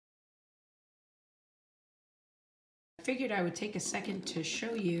I figured I would take a second to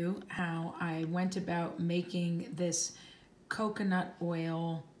show you how I went about making this coconut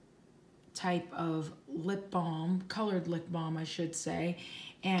oil type of lip balm, colored lip balm I should say,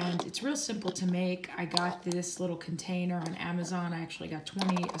 and it's real simple to make. I got this little container on Amazon. I actually got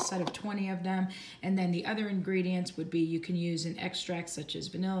a set of 20 of them, and then the other ingredients would be you can use an extract such as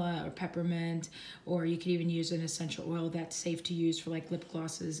vanilla or peppermint, or you could even use an essential oil that's safe to use for like lip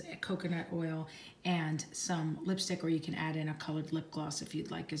glosses, coconut oil, and some lipstick, or you can add in a colored lip gloss if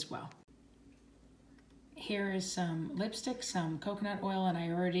you'd like as well. Here is some lipstick, some coconut oil, and I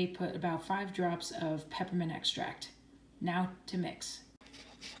already put about 5 drops of peppermint extract. Now to mix.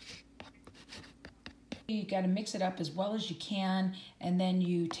 You got to mix it up as well as you can, and then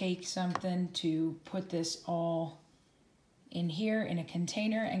you take something to put this all in here in a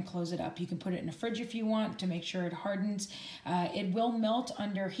container and close it up. You can put it in the fridge if you want to make sure it hardens. It will melt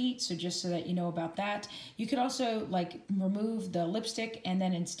under heat, so just so that you know about that. You could also like remove the lipstick and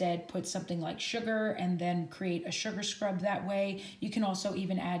then instead put something like sugar and then create a sugar scrub that way. You can also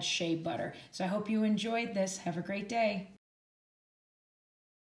even add shea butter. So I hope you enjoyed this. Have a great day.